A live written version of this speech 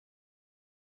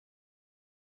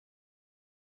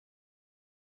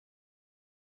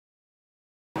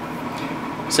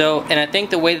So, and I think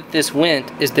the way that this went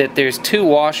is that there's two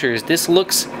washers. This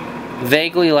looks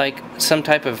vaguely like some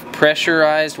type of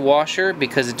pressurized washer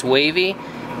because it's wavy,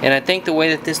 and I think the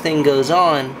way that this thing goes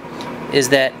on is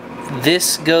that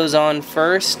this goes on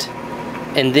first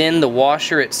and then the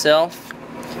washer itself,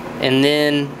 and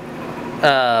then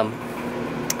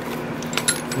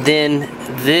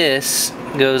this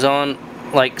goes on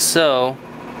like so,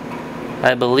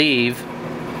 I believe,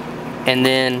 and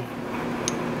then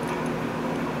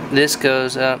this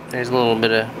goes up. There's a little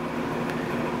bit of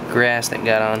grass that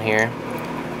got on here,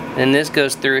 and this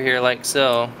goes through here like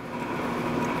so.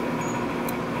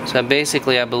 So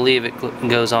basically I believe it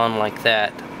goes on like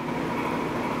that.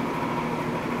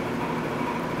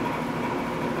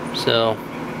 So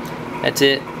that's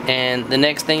it. And the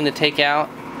next thing to take out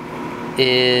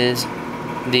is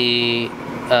the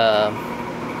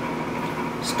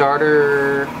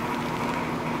starter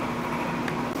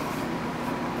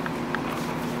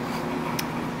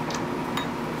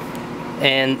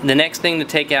and the next thing to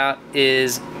take out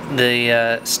is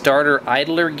the starter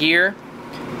idler gear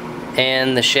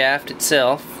and the shaft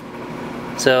itself.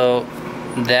 So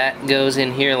that goes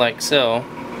in here like so.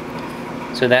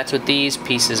 So that's what these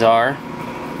pieces are.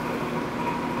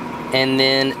 And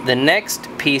then the next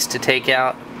piece to take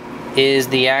out is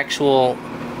the actual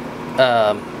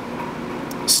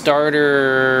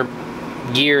starter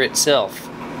gear itself.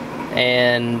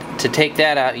 And to take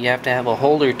that out, you have to have a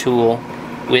holder tool,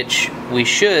 which we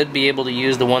should be able to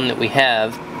use the one that we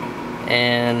have,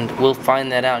 and we'll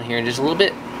find that out here in just a little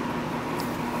bit.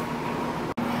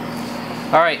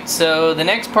 Alright, so the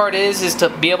next part is to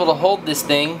be able to hold this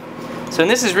thing. So,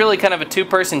 and this is really kind of a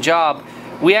two-person job.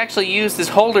 We actually use this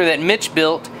holder that Mitch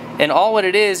built, and all what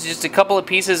it is just a couple of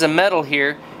pieces of metal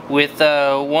here with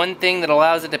one thing that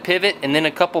allows it to pivot, and then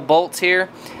a couple bolts here,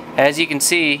 as you can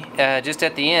see, just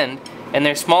at the end. And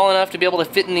they're small enough to be able to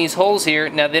fit in these holes here.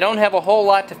 Now, they don't have a whole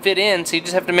lot to fit in, so you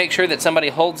just have to make sure that somebody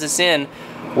holds this in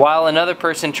while another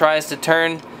person tries to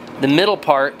turn the middle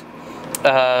part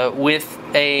with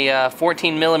a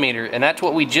 14 millimeter. And that's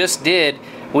what we just did.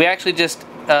 We actually just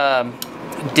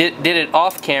did it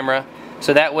off camera,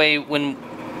 so that way when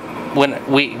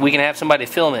we can have somebody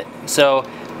film it. So,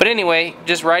 but anyway,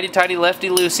 just righty-tighty,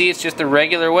 lefty-loosey. It's just the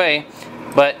regular way,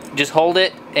 but just hold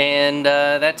it, and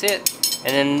that's it.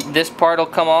 And then this part will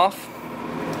come off,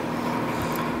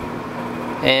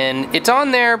 and it's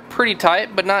on there pretty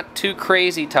tight, but not too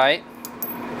crazy tight.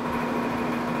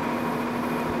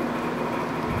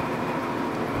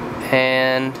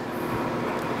 And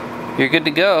you're good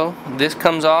to go. This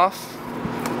comes off.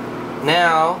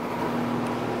 Now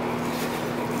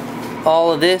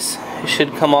all of this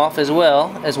should come off as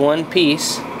well as one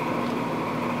piece.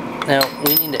 Now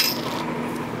we need to,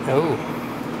 oh,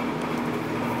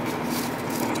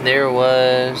 there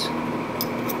was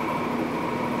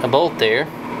a bolt there.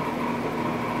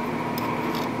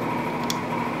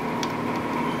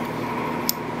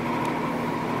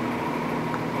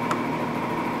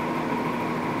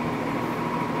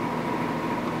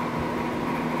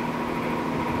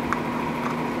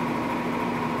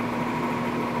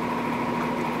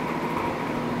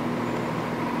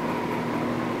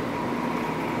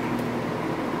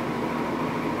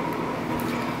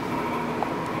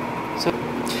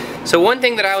 So one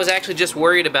thing that I was actually just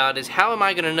worried about is how am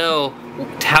I going to know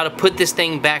how to put this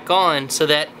thing back on so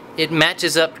that it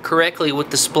matches up correctly with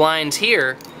the splines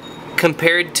here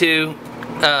compared to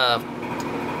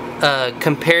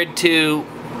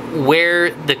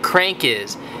where the crank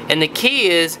is. And the key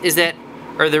is that,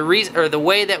 or the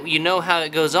way that you know how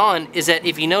it goes on is that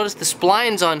if you notice the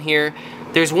splines on here,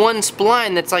 there's one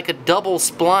spline that's like a double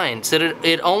spline, so that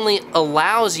it only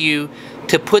allows you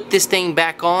to put this thing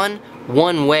back on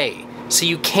one way, so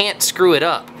you can't screw it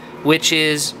up, which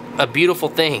is a beautiful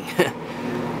thing.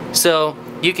 So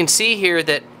you can see here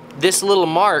that this little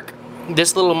mark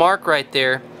right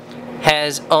there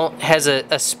has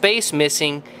a space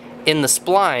missing in the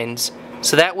splines,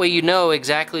 so that way you know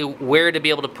exactly where to be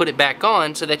able to put it back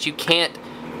on, so that you can't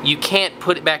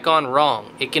put it back on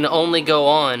wrong. It can only go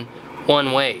on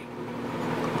one way,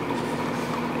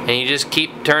 and you just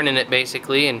keep turning it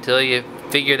basically until you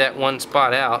figure that one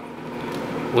spot out,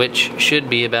 which should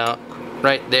be about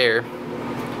right there.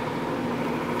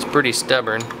 It's pretty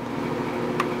stubborn.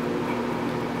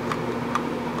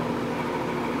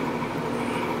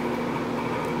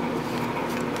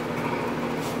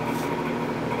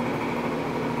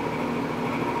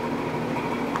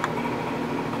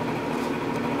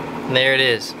 And there it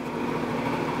is.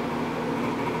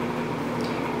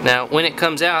 Now when it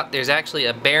comes out, there's actually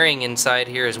a bearing inside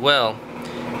here as well,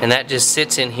 and that just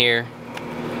sits in here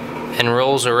and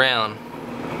rolls around.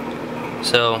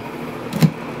 So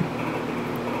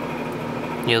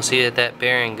you'll see that that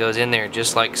bearing goes in there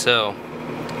just like so,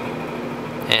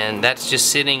 and that's just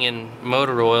sitting in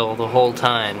motor oil the whole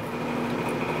time.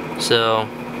 So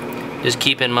just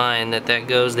keep in mind that that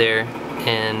goes there,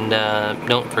 and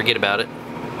don't forget about it.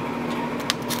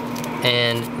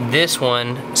 And this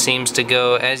one seems to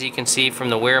go, as you can see from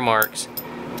the wear marks,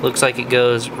 looks like it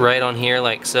goes right on here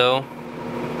like so,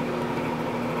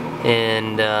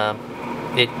 and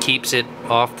it keeps it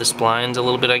off the splines a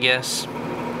little bit, I guess,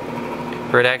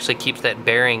 or it actually keeps that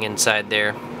bearing inside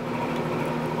there.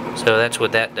 So that's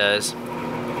what that does.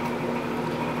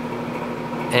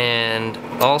 And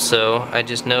also I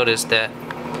just noticed that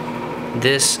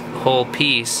this whole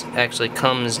piece actually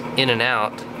comes in and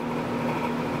out.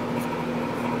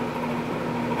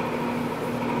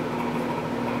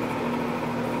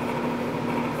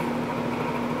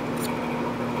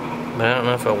 But I don't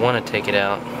know if I want to take it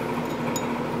out.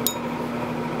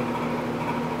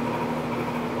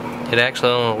 It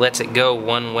actually only lets it go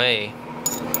one way.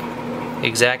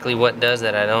 Exactly what does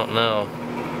that, I don't know.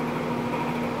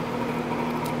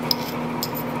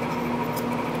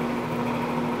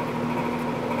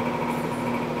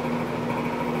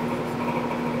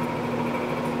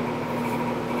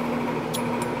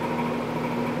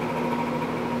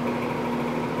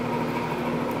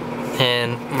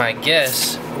 And my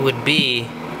guess would be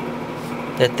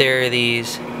that there are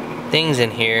these things in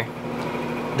here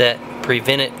that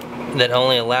prevent it, that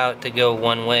only allow it to go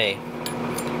one way.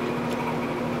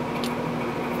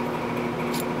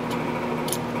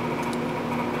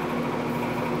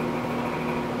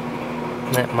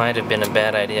 That might have been a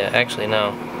bad idea. Actually, no.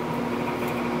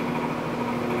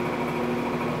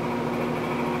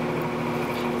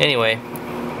 Anyway,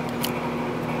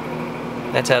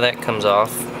 that's how that comes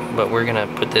off. But we're gonna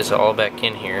put this all back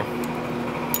in here.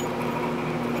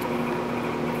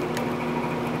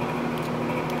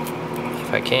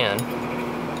 If I can.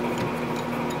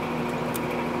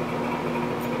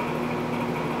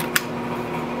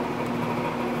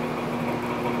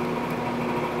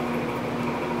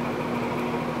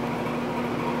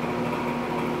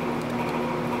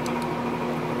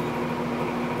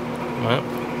 Well.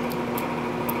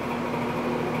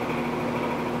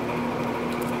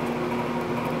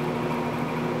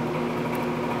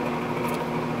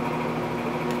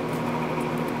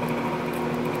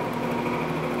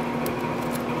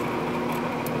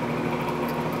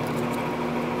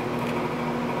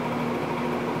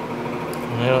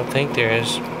 I don't think there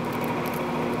is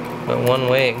but one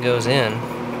way it goes in.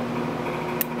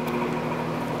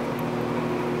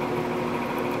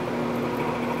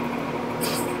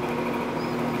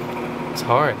 It's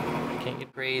hard. Can't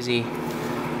get crazy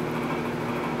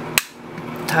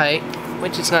tight,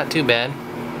 which is not too bad.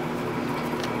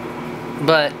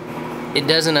 But it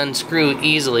doesn't unscrew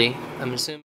easily. I'm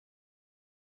assuming